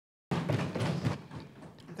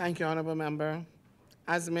Thank you, Honourable Member.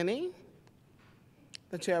 As many,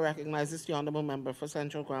 the Chair recognizes the Honourable Member for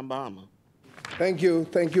Central Grand Bahama. Thank you,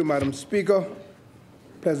 Madam Speaker.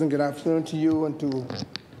 Pleasant good afternoon to you and to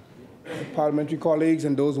parliamentary colleagues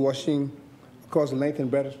and those watching across the length and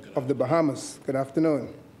breadth of the Bahamas. Good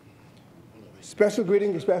afternoon. Special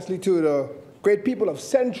greeting especially to the great people of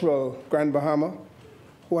Central Grand Bahama,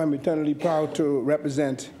 who I'm eternally proud to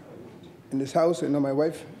represent in this House. I know my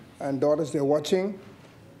wife and daughters, they're watching.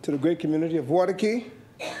 To the great community of Waterkey.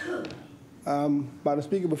 Madam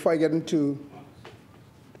Speaker, before I get into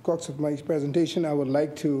the crux of my presentation, I would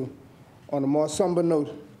like to, on a more somber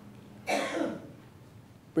note,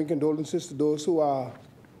 bring condolences to those who are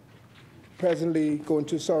presently going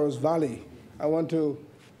through Sorrow's Valley. I want to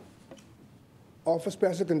offer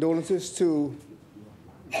special condolences to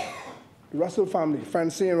the Russell family,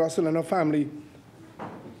 Francine Russell and her family,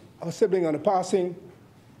 her sibling on the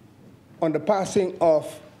passing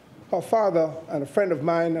of her father and a friend of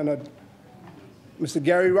mine, and Mr.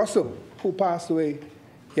 Gary Russell, who passed away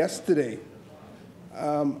yesterday.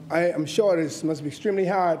 I am sure this must be extremely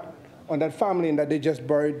hard on that family in that they just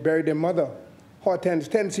buried their mother, Hortense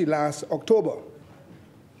Tensi, last October.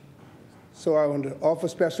 So I want to offer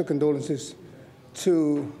special condolences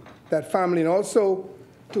to that family, and also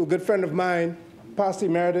to a good friend of mine, Pastor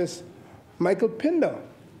Emeritus Michael Pinder,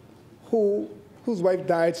 whose wife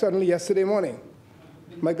died suddenly yesterday morning.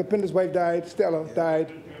 Michael Pinder's wife died, Stella,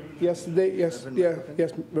 died yesterday,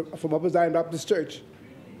 from Upper Zion Baptist Church.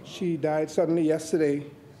 She died suddenly yesterday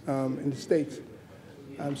in the States.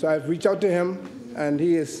 So I've reached out to him, and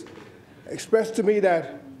he has expressed to me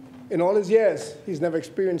that in all his years, he's never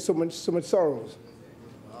experienced so much sorrows.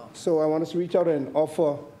 So I want us to reach out and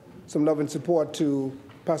offer some love and support to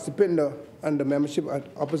Pastor Pinder and the membership at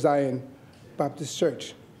Upper Zion Baptist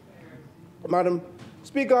Church. Madam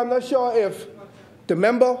Speaker, I'm not sure if the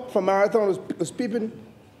member from Marathon was peeping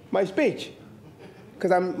my speech,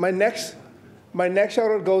 because my next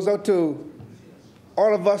shout out goes out to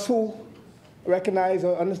all of us who recognize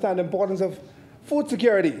or understand the importance of food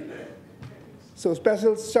security. So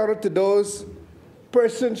special shout out to those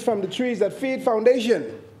persons from the Trees That Feed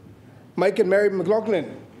Foundation, Mike and Mary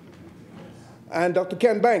McLaughlin, and Dr.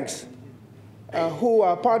 Ken Banks, who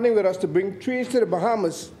are partnering with us to bring trees to the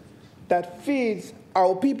Bahamas that feeds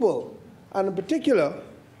our people, and in particular,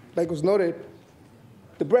 like was noted,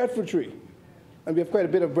 the breadfruit tree. And we have quite a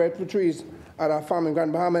bit of breadfruit trees at our farm in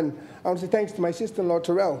Grand Bahama. And I want to say thanks to my sister-in-law,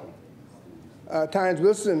 Terrell Tynes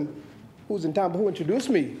Wilson, who's in Tampa, who introduced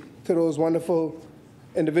me to those wonderful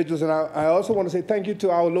individuals. And I also want to say thank you to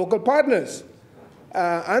our local partners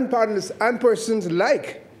and persons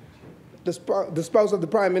like the spouse of the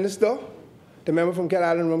Prime Minister, the member from Cat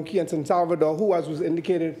Island, Rumkey, and San Salvador, who, as was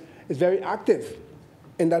indicated, is very active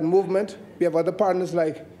in that movement. We have other partners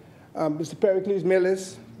like Mr. Pericles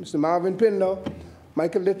Millis, Mr. Marvin Pinder,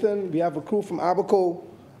 Michael Litton. We have a crew from Abaco,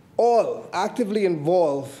 all actively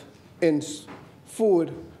involved in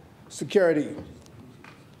food security.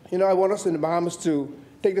 You know, I want us in the Bahamas to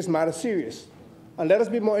take this matter serious and let us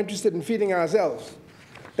be more interested in feeding ourselves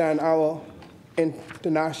than our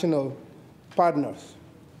international partners.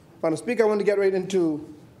 Madam Speaker, I want to get right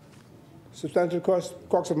into substantial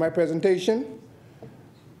crux of my presentation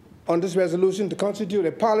on this resolution to constitute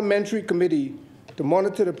a parliamentary committee to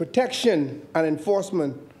monitor the protection and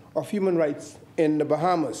enforcement of human rights in the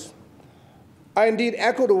Bahamas. I indeed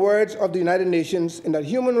echo the words of the United Nations in that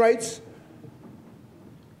human rights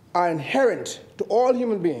are inherent to all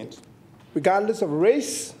human beings, regardless of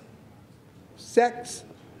race, sex,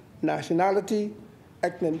 nationality,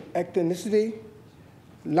 ethnicity,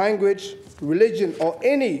 language, religion, or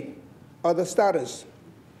any other status.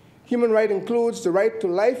 Human right includes the right to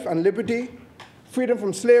life and liberty, freedom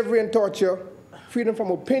from slavery and torture, freedom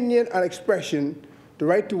from opinion and expression, the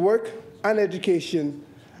right to work and education,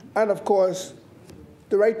 and of course,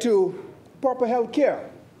 the right to proper health care.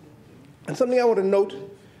 And something I want to note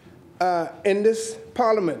in this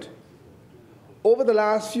Parliament, over the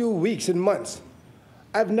last few weeks and months,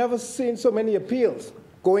 I've never seen so many appeals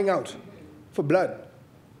going out for blood.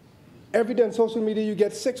 Every day on social media, you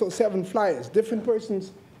get 6 or 7 flyers, different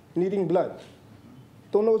persons needing blood.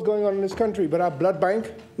 Don't know what's going on in this country, but our blood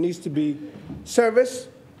bank needs to be serviced.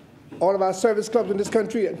 All of our service clubs in this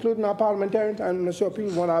country, including our parliamentarians, I'm not sure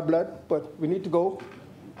people want our blood, but we need to go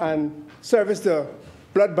and service the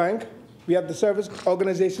blood bank. We have the service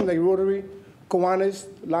organizations like Rotary, Kiwanis,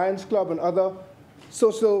 Lions Club, and other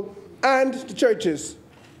social, and the churches.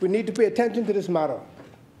 We need to pay attention to this matter.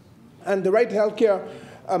 And the right to health care,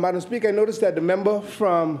 Madam Speaker, I noticed that the member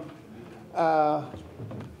for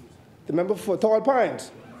Tall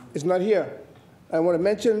Pines is not here. I want to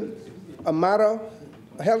mention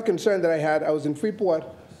a health concern that I had. I was in Freeport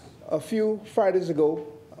a few Fridays ago,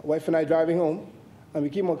 my wife and I driving home, and we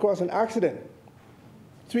came across an accident.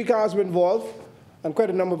 3 cars were involved, and quite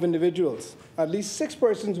a number of individuals. At least 6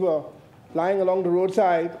 persons were lying along the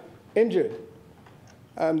roadside, injured.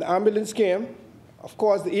 The ambulance came. Of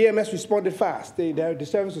course, the EMS responded fast. The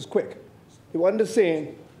service was quick. They were on the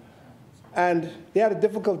scene, and they had a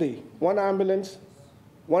difficulty. 1 ambulance,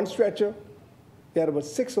 1 stretcher. They had about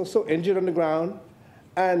 6 or so injured on the ground,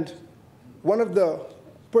 and one of the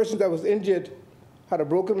persons that was injured had a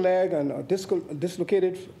broken leg and a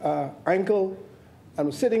dislocated ankle, and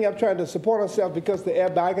was sitting up trying to support herself because the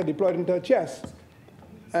airbag had deployed into her chest.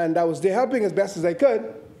 And I was there helping as best as I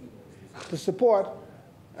could to support.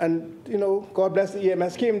 And, you know, God bless the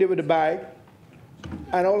EMS came there with the bag.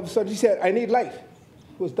 And all of a sudden she said, I need light.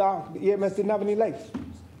 It was dark. The EMS didn't have any lights.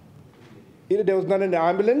 Either there was none in the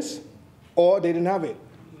ambulance or they didn't have it.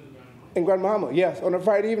 In Grand Bahama, yes, on a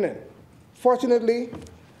Friday evening. Fortunately,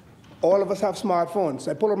 all of us have smartphones.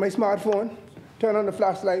 I pulled out my smartphone, turned on the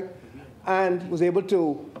flashlight, and was able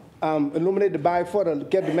to illuminate the bag further,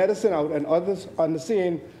 get the medicine out, and others on the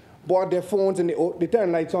scene brought their phones and they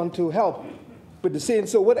turned lights on to help with the scene.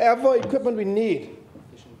 So whatever equipment we need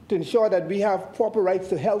to ensure that we have proper rights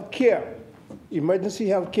to health care, emergency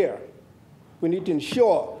health care, we need to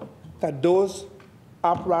ensure that those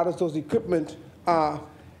apparatus, those equipment are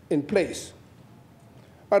in place.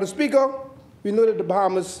 Madam Speaker, we know that the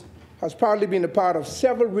Bahamas has proudly been a part of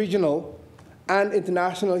several regional and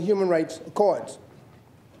international human rights accords.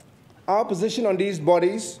 Our position on these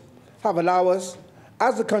bodies have allowed us,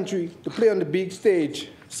 as a country, to play on the big stage,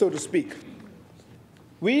 so to speak.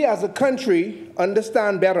 We, as a country,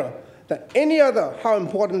 understand better than any other how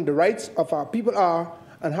important the rights of our people are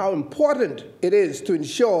and how important it is to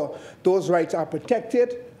ensure those rights are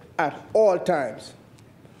protected at all times.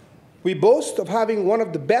 We boast of having one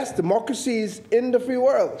of the best democracies in the free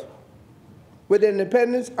world, with the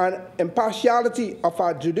independence and impartiality of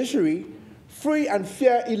our judiciary, free and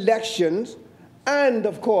fair elections, and,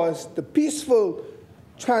 of course, the peaceful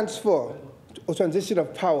transfer or transition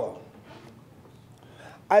of power.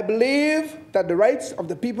 I believe that the rights of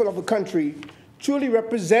the people of a country truly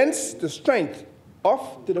represents the strength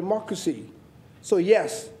of the democracy. So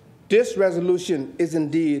yes, this resolution is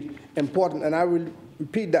indeed important, and I will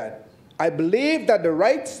repeat that. I believe that the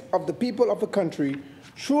rights of the people of a country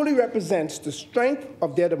truly represents the strength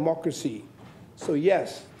of their democracy. So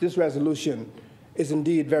yes, this resolution is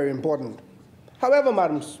indeed very important. However,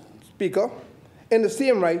 Madam Speaker, in the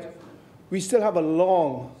same right, we still have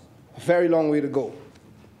a very long way to go.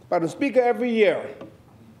 Madam Speaker, every year,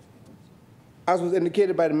 as was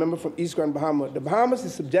indicated by the member from East Grand Bahama, the Bahamas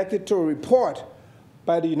is subjected to a report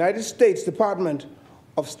by the United States Department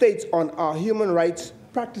of State on our human rights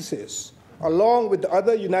practices, along with the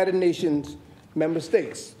other United Nations member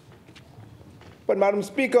states. But, Madam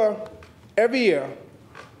Speaker, every year,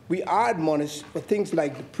 we are admonished for things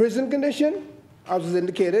like the prison condition, as was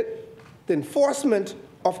indicated, the enforcement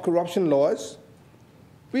of corruption laws.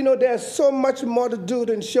 We know there's so much more to do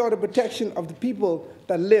to ensure the protection of the people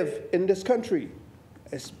that live in this country,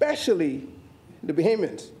 especially the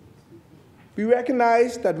Bahamians. We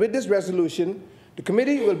recognize that with this resolution, the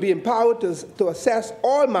committee will be empowered to assess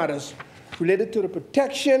all matters related to the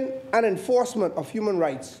protection and enforcement of human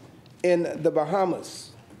rights in the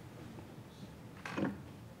Bahamas.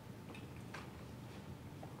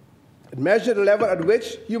 It measures the level at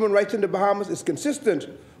which human rights in the Bahamas is consistent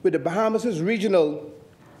with the Bahamas' regional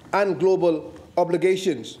and global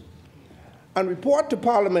obligations, and report to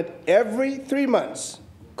Parliament every 3 months,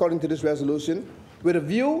 according to this resolution, with a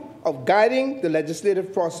view of guiding the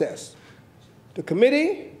legislative process. The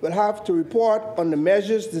committee will have to report on the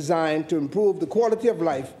measures designed to improve the quality of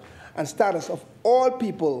life and status of all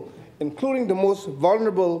people, including the most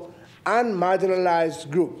vulnerable and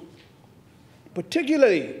marginalized group,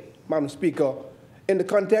 particularly, Madam Speaker, in the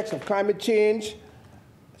context of climate change,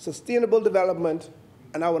 sustainable development,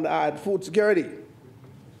 and I want to add food security.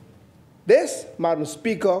 This, Madam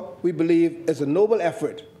Speaker, we believe is a noble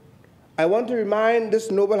effort. I want to remind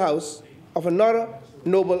this noble House of another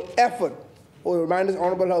noble effort, or remind this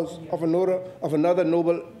honorable House of another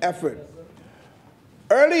noble effort.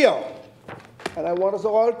 Earlier, and I want us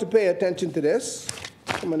all to pay attention to this,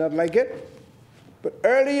 you may not like it, but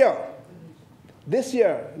earlier this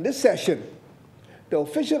year, this session, the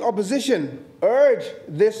official opposition urged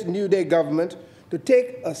this New Day government to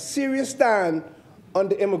take a serious stand on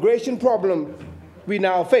the immigration problem we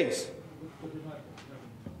now face.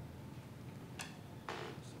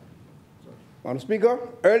 Madam Speaker,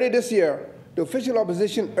 earlier this year, the official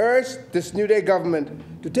opposition urged this New Day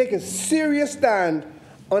government to take a serious stand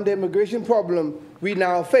on the immigration problem we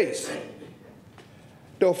now face.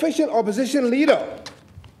 The official opposition leader,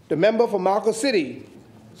 the member for Marco City,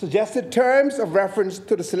 suggested terms of reference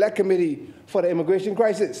to the Select Committee for the immigration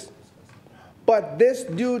crisis. But this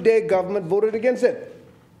New Day government voted against it.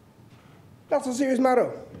 That's a serious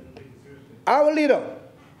matter. Our leader,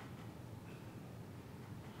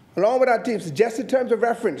 along with our team, suggested terms of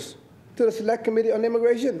reference to the Select Committee on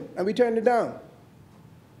Immigration, and we turned it down.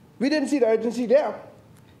 We didn't see the urgency there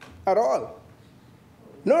at all.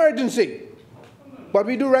 No urgency. But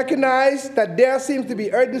we do recognize that there seems to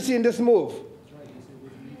be urgency in this move.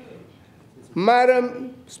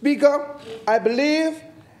 Madam Speaker, I believe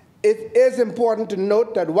it is important to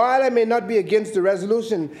note that while I may not be against the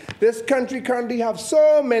resolution, this country currently has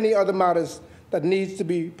so many other matters that needs to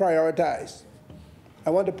be prioritized.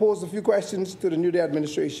 I want to pose a few questions to the New Day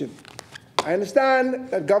administration. I understand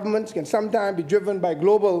that governments can sometimes be driven by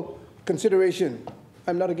global consideration.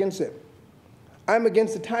 I'm not against it. I'm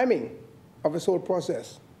against the timing of this whole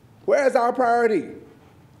process. Where is our priority?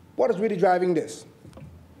 What is really driving this?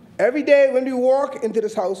 Every day when we walk into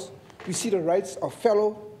this house, we see the rights of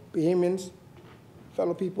fellow Bahamians,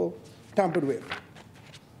 fellow people, tampered with.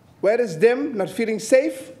 Whether it's them not feeling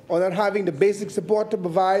safe or not having the basic support to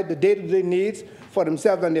provide the day-to-day needs for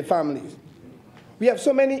themselves and their families. We have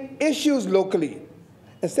so many issues locally.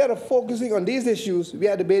 Instead of focusing on these issues, we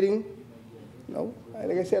are debating,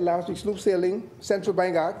 like I said last week, sloop sailing, Central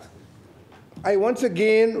Bank Act. I once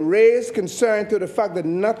again raise concern to the fact that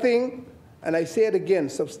nothing, and I say it again,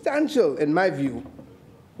 substantial in my view,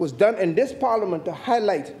 was done in this Parliament to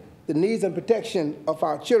highlight the needs and protection of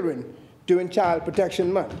our children during Child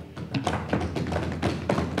Protection Month.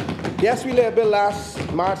 Yes, we laid a bill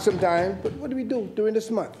last March sometime, but what do we do during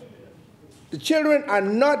this month? The children are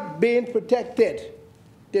not being protected.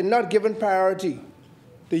 They're not given priority.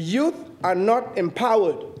 The youth are not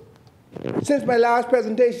empowered. Since my last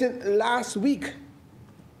presentation last week,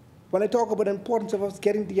 when I talk about the importance of us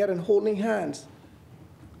getting together and holding hands,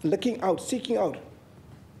 looking out, seeking out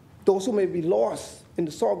those who may be lost in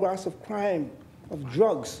the sawgrass of crime, of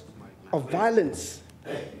drugs, of violence,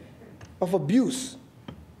 of abuse.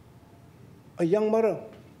 A young mother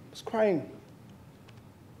was crying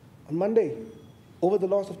on Monday over the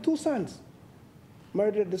loss of 2 sons,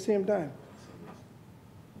 murdered at the same time.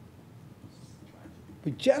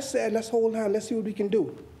 We just said, let's hold hands, let's see what we can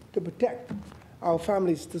do to protect our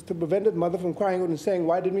families, to prevent the mother from crying out and saying,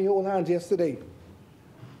 why didn't we hold hands yesterday?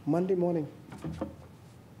 Monday morning,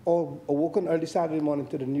 or awoken early Saturday morning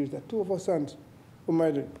to the news that 2 of our sons were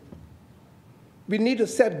murdered. We need to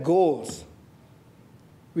set goals.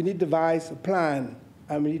 We need to devise a plan,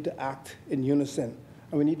 and we need to act in unison,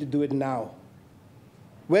 and we need to do it now.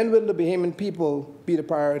 When will the Bahamian people be the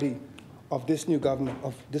priority of this new government,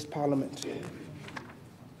 of this Parliament?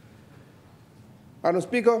 Madam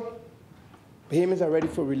Speaker, Bahamians are ready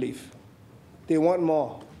for relief. They want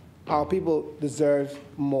more. Our people deserve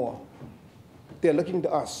more. They're looking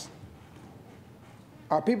to us.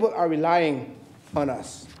 Our people are relying on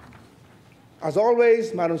us. As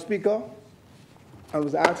always, Madam Speaker, I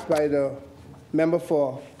was asked by the member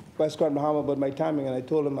for West Grand Bahama about my timing, and I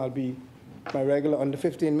told him I'll be my regular under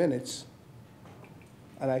 15 minutes.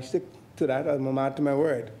 And I stick to that. I'm a man to my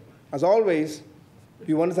word. As always,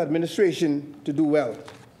 we want this administration to do well,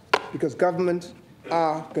 because governments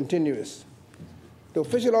are continuous. The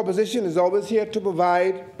official opposition is always here to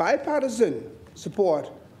provide bipartisan support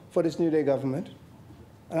for this New Day government,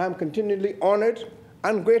 and I'm continually honored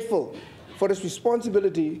and grateful for this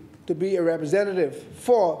responsibility to be a representative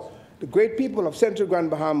for the great people of Central Grand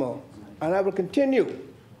Bahama, and I will continue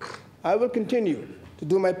to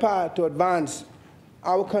do my part to advance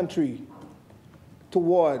our country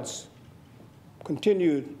towards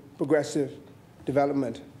continued progressive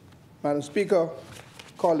development. Madam Speaker,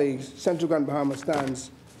 colleagues, Central Grand Bahama stands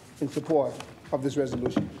in support of this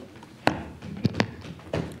resolution.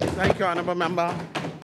 Thank you, Honourable Member.